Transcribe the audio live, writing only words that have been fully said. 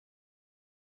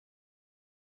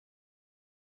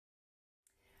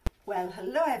Well,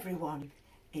 hello everyone.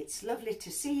 It's lovely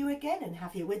to see you again and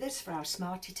have you with us for our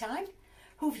Smartie time.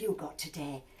 Who've you got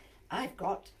today? I've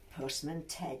got Postman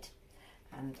Ted,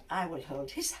 and I will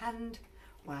hold his hand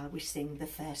while we sing the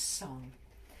first song.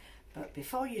 But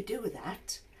before you do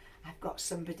that, I've got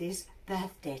somebody's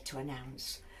birthday to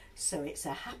announce. So it's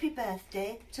a happy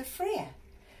birthday to Freya.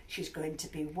 She's going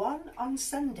to be 1 on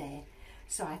Sunday,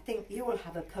 so I think you will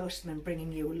have a postman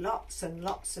bringing you lots and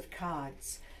lots of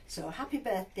cards. So happy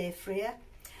birthday, Freya.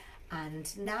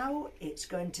 And now it's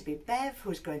going to be Bev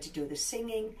who's going to do the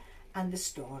singing and the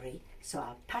story. So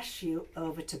I'll pass you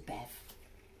over to Bev.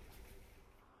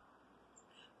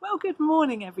 Well, good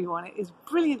morning everyone. It is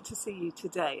brilliant to see you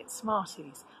today at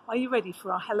Smarties. Are you ready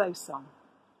for our hello song?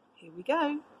 Here we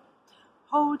go.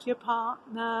 Hold your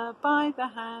partner by the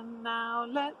hand now,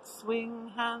 let's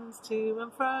swing hands to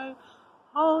and fro.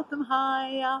 Hold them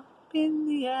high up in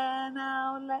the air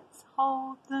now, let's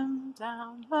hold them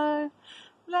down low.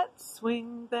 Let's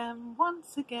swing them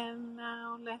once again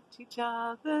now, let each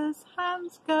other's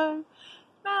hands go.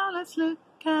 Now let's look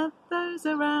at those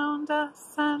around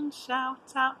us and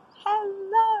shout out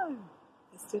hello.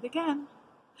 Let's do it again.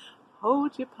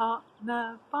 Hold your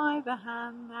partner by the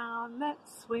hand now,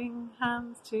 let's swing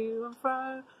hands to and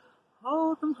fro.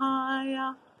 Hold them high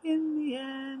up in the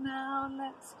air now,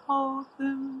 let's hold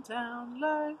them down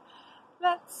low.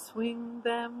 Let's swing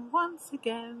them once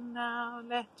again now,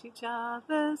 let each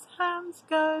other's hands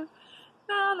go.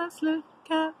 Now let's look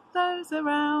at those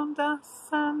around us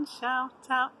and shout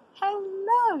out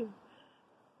hello.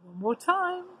 One more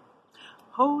time.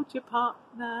 Hold your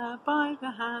partner by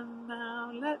the hand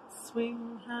now, let's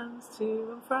swing hands to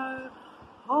and fro.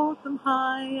 Hold them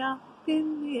high up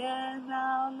in the air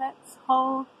now, let's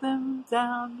hold them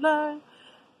down low.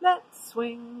 Let's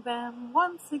swing them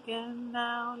once again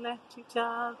now, let each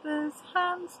other's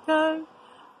hands go.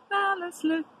 Now let's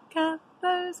look at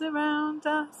those around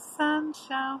us and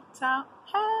shout out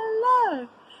hello.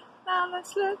 Now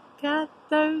let's look at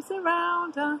those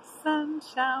around us and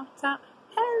shout out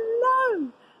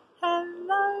hello,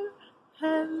 hello,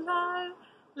 hello.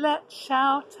 Let's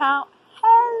shout out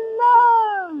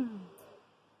hello.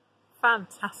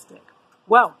 Fantastic.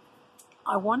 Well,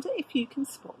 I wonder if you can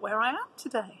spot where I am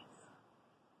today.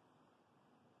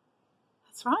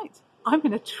 That's right, I'm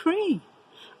in a tree.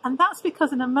 And that's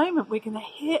because in a moment we're going to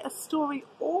hear a story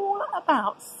all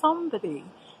about somebody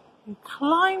who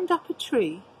climbed up a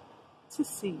tree to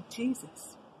see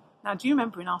Jesus. Now, do you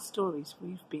remember in our stories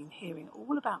we've been hearing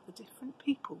all about the different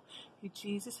people who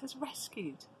Jesus has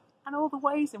rescued and all the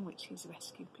ways in which he's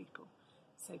rescued people?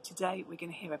 So today we're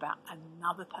going to hear about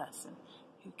another person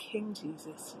who King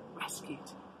Jesus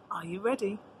rescued. Are you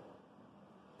ready?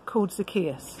 Called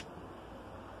Zacchaeus.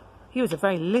 He was a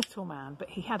very little man,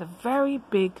 but he had a very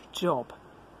big job.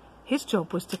 His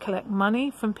job was to collect money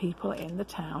from people in the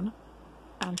town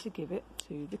and to give it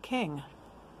to the king.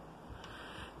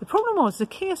 The problem was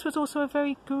Zacchaeus was also a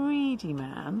very greedy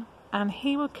man, and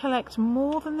he would collect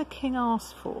more than the king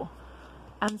asked for,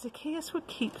 and Zacchaeus would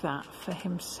keep that for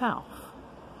himself.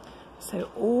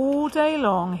 So all day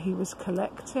long he was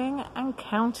collecting and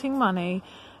counting money,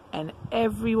 and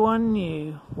everyone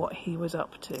knew what he was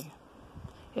up to.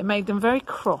 It made them very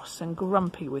cross and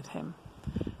grumpy with him.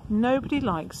 Nobody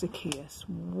liked Zacchaeus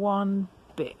one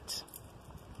bit.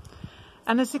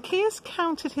 And as Zacchaeus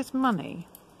counted his money,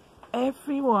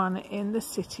 everyone in the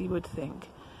city would think,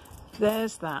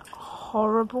 there's that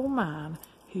horrible man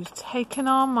who's taken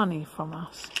our money from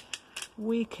us.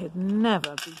 We could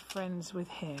never be friends with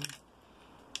him.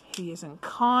 He isn't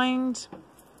kind.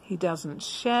 He doesn't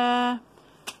share.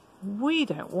 We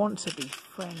don't want to be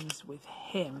friends with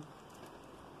him.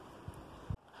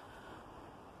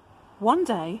 One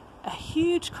day, a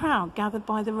huge crowd gathered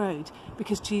by the road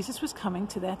because Jesus was coming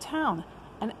to their town,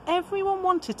 and everyone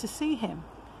wanted to see him.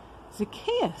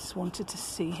 Zacchaeus wanted to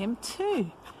see him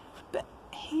too, but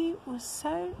he was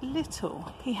so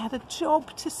little. He had a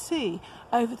job to see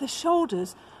over the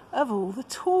shoulders of all the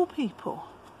tall people.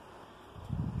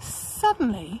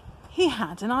 Suddenly, he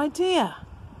had an idea.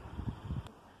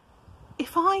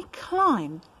 If I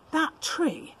climb that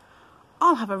tree,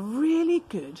 I'll have a really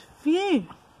good view.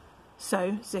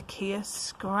 So Zacchaeus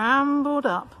scrambled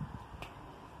up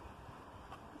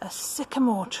a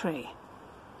sycamore tree.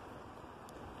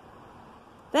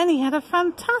 Then he had a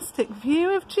fantastic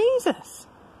view of Jesus.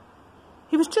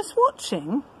 He was just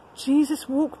watching Jesus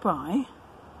walk by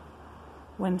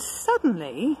when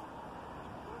suddenly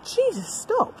Jesus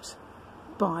stopped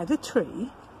by the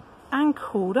tree and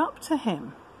called up to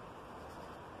him.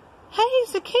 Hey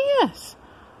Zacchaeus,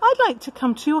 I'd like to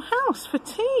come to your house for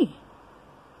tea.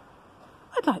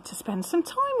 I'd like to spend some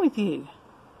time with you.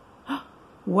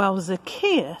 Well,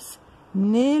 Zacchaeus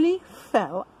nearly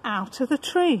fell out of the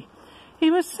tree. He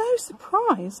was so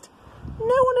surprised. No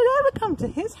one had ever come to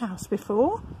his house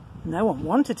before. No one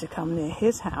wanted to come near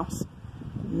his house.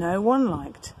 No one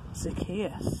liked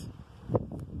Zacchaeus.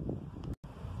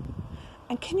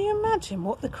 And can you imagine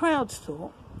what the crowds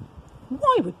thought?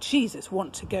 Why would Jesus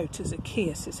want to go to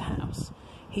Zacchaeus' house?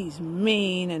 He's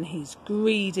mean and he's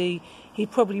greedy. He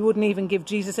probably wouldn't even give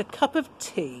Jesus a cup of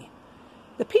tea.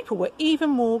 The people were even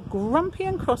more grumpy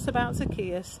and cross about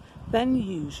Zacchaeus than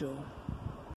usual.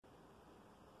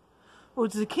 Well,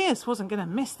 Zacchaeus wasn't going to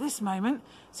miss this moment,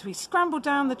 so he scrambled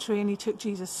down the tree and he took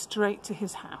Jesus straight to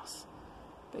his house.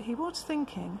 But he was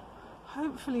thinking,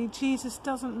 hopefully Jesus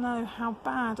doesn't know how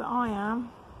bad I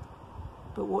am.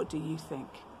 But what do you think?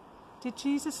 Did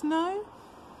Jesus know?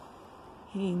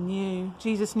 He knew.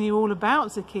 Jesus knew all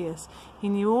about Zacchaeus. He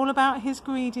knew all about his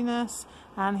greediness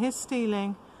and his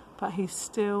stealing, but he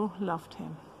still loved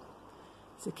him.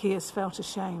 Zacchaeus felt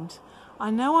ashamed.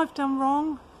 I know I've done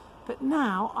wrong, but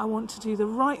now I want to do the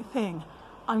right thing.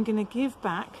 I'm going to give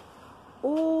back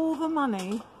all the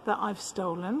money that I've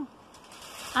stolen,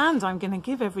 and I'm going to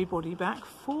give everybody back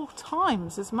 4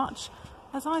 times as much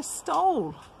as I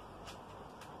stole.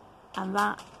 And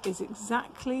that is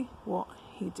exactly what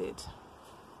he did.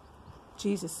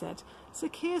 Jesus said,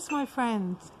 Zacchaeus, my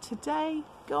friend, today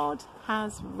God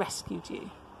has rescued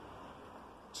you.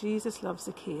 Jesus loved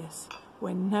Zacchaeus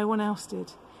when no one else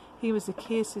did. He was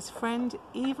Zacchaeus' friend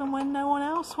even when no one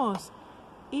else was,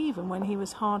 even when he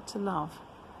was hard to love.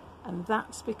 And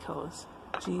that's because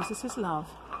Jesus' love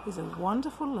is a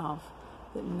wonderful love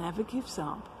that never gives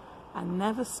up and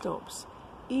never stops,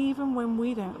 even when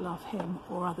we don't love him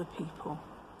or other people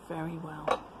very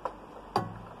well.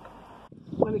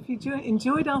 Well, if you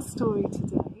enjoyed our story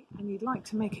today and you'd like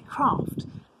to make a craft,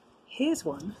 here's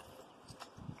one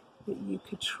that you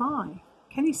could try.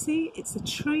 Can you see? It's a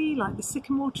tree like the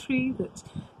sycamore tree that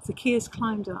Zacchaeus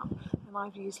climbed up, and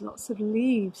I've used lots of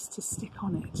leaves to stick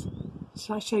on it.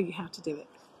 Shall I show you how to do it?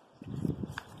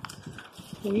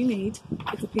 All you need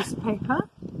is a piece of paper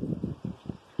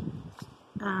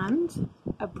and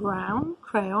a brown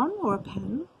crayon or a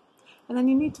pen, and then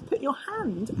you need to put your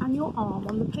hand and your arm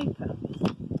on the paper.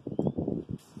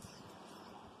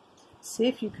 See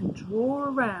if you can draw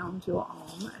around your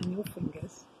arm and your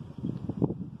fingers.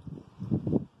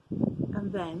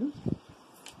 And then,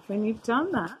 when you've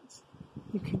done that,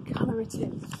 you can colour it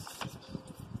in.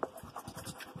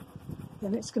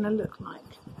 Then it's going to look like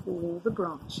all the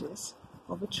branches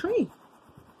of a tree.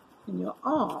 And your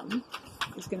arm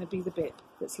is going to be the bit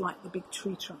that's like the big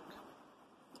tree trunk.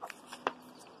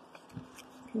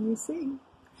 Can you see?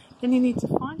 Then you need to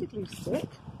find a glue stick.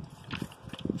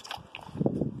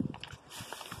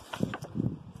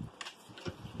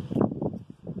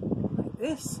 Like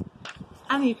this.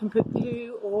 And you can put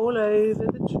glue all over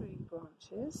the tree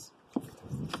branches.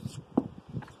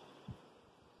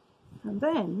 And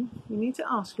then you need to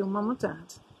ask your mum or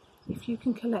dad if you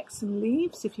can collect some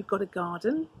leaves. If you've got a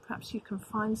garden, perhaps you can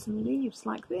find some leaves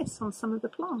like this on some of the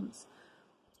plants.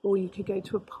 Or you could go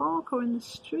to a park or in the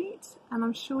street, and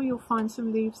I'm sure you'll find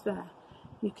some leaves there.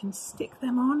 You can stick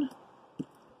them on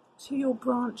to your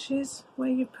branches where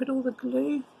you put all the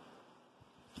glue.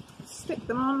 Stick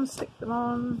them on, stick them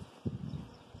on.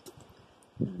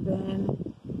 And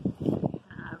then we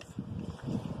have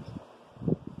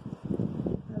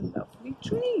a lovely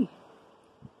tree.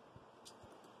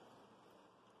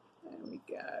 There we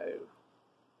go.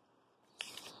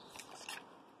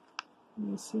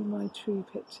 You see my tree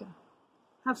picture.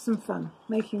 Have some fun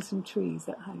making some trees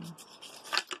at home.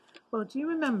 Well, do you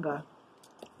remember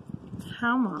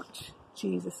how much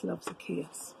Jesus loved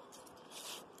Zacchaeus?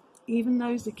 Even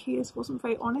though Zacchaeus wasn't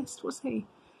very honest, was he?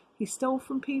 He stole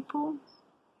from people.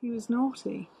 He was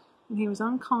naughty, and he was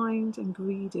unkind and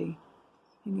greedy,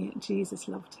 and yet Jesus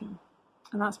loved him.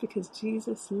 And that's because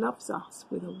Jesus loves us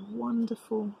with a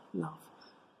wonderful love.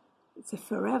 It's a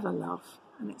forever love,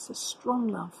 and it's a strong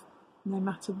love, no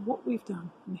matter what we've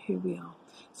done and who we are.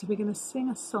 So we're going to sing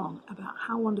a song about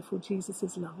how wonderful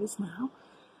Jesus' love is now,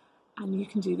 and you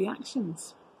can do the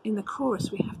actions. In the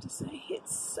chorus we have to say,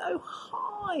 it's so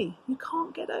high, you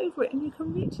can't get over it, and you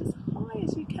can reach as high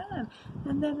as you can,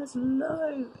 and then as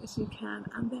low as you can,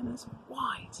 and then as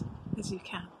wide as you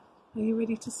can. Are you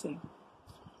ready to sing?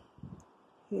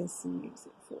 Here's some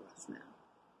music for us now.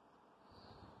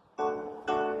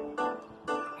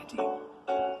 Ready?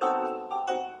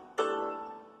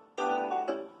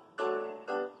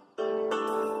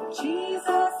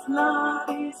 Jesus' love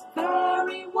is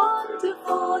very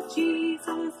wonderful.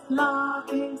 Jesus' love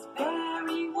is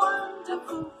very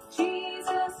wonderful.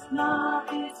 Jesus' love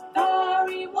is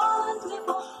very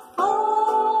wonderful.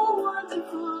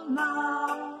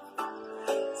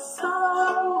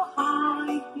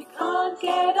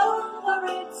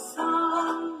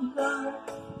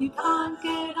 You can't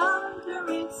get under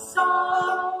it,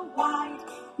 so wide.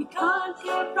 You can't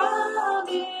get round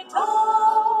it,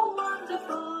 oh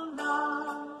wonderful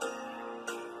love.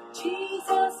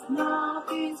 Jesus'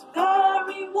 love is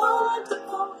very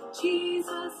wonderful.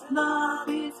 Jesus' love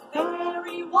is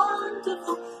very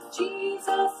wonderful.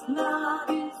 Jesus' love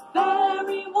is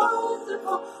very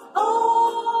wonderful.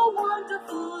 Oh,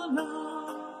 wonderful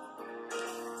love.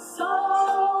 So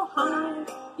high,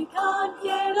 you can't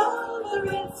get over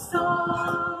it. So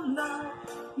low,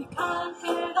 you can't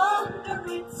get under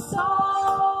it.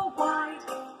 So wide,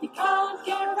 you can't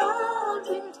get around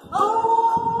it.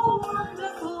 Oh,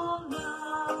 wonderful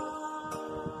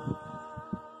love.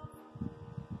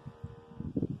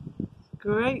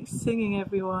 Great singing,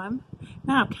 everyone.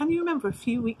 Now, can you remember a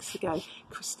few weeks ago,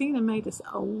 Christina made us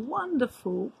a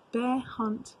wonderful bear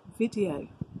hunt video.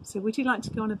 So would you like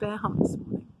to go on a bear hunt this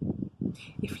morning?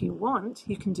 If you want,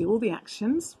 you can do all the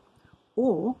actions,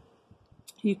 or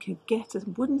you could get a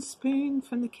wooden spoon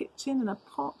from the kitchen and a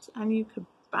pot and you could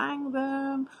bang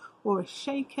them, or a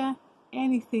shaker,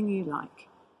 anything you like.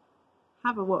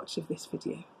 Have a watch of this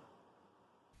video.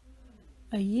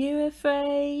 Are you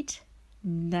afraid?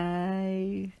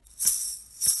 No.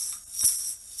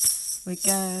 We're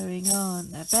going on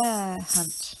a bear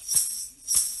hunt.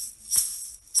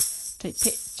 Take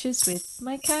pictures with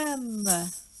my camera.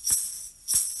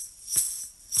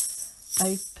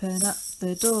 Open up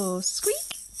the door, squeak.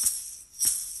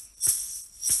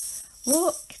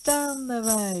 Walk down the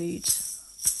road.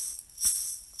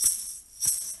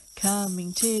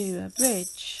 Coming to a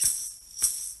bridge.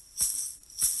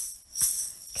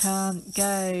 Can't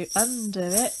go under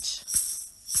it.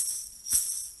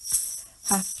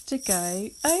 Have to go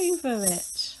over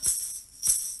it.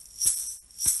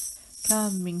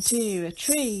 Coming to a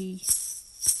tree.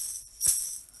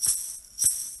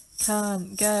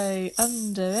 Can't go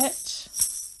under it.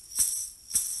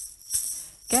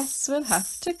 Guess we'll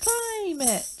have to climb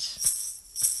it.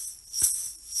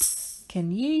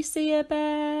 Can you see a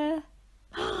bear?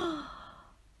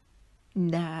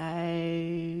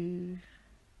 No.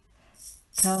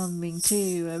 Coming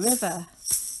to a river.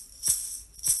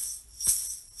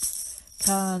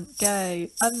 Can't go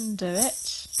under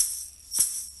it.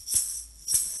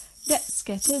 Let's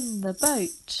get in the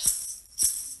boat.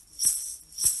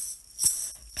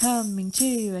 Coming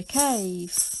to a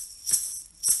cave.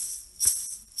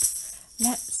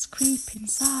 Let's creep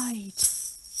inside.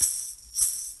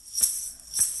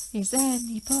 Is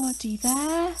anybody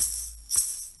there?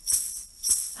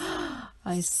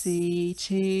 I see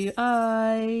two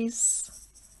eyes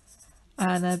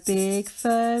and a big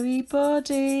furry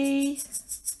body.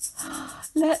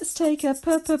 Let's take a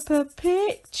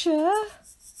picture.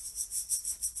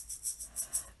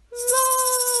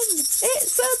 Run!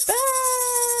 It's a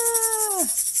bear!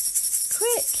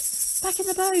 Quick, back in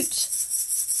the boat.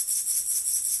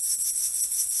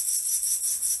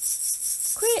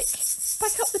 Quick,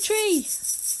 back up the tree.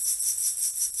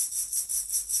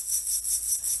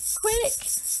 Quick,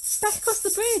 back across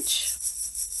the bridge.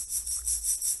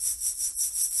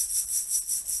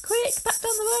 Quick, back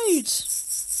down the road.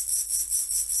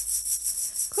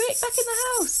 Quick, back in the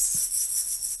house.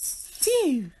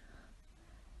 Phew.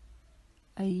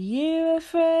 Are you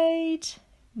afraid?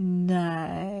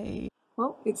 No.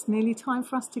 Well, it's nearly time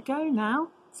for us to go now,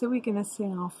 so we're going to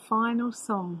sing our final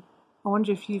song. I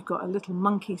wonder if you've got a little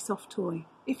monkey soft toy.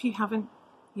 If you haven't,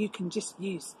 you can just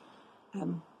use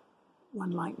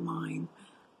one like mine.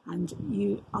 And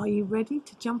are you ready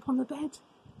to jump on the bed?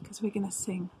 Because we're going to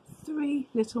sing 3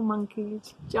 little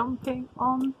monkeys jumping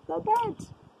on the bed.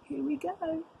 Here we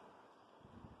go.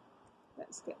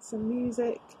 Let's get some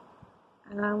music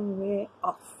and we're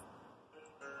off.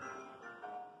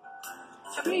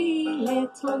 3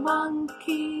 little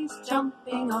monkeys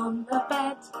jumping on the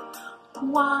bed.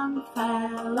 One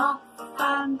fell off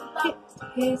and hit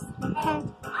his head.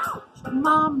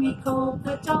 Mummy called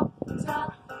the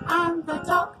doctor and the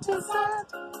doctor said,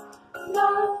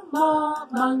 no more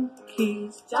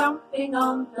monkeys jumping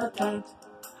on the bed.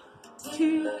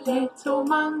 2 little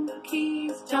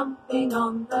monkeys jumping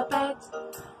on the bed.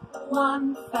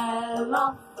 One fell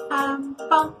off and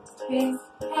bumped his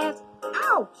head.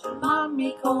 Ouch!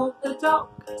 Mummy called the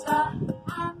doctor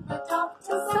and the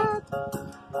doctor said,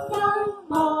 no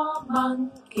more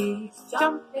monkeys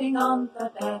jumping on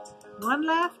the bed. One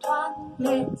left. 1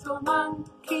 little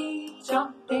monkey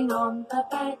jumping on the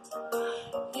bed.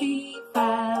 He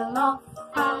fell off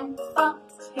and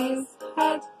bumped his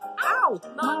head. Ow!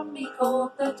 Mummy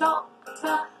called the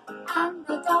doctor and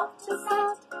the doctor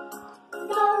said,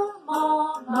 no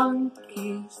more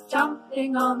monkeys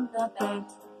jumping on the bed.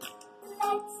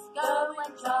 Let's go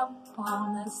and jump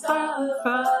on the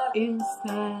sofa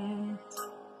instead.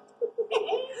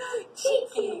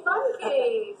 Cheeky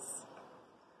monkeys!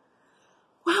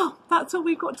 Well, that's all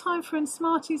we've got time for in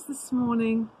Smarties this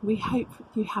morning. We hope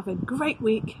you have a great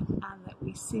week and that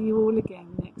we see you all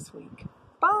again next week.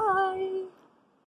 Bye!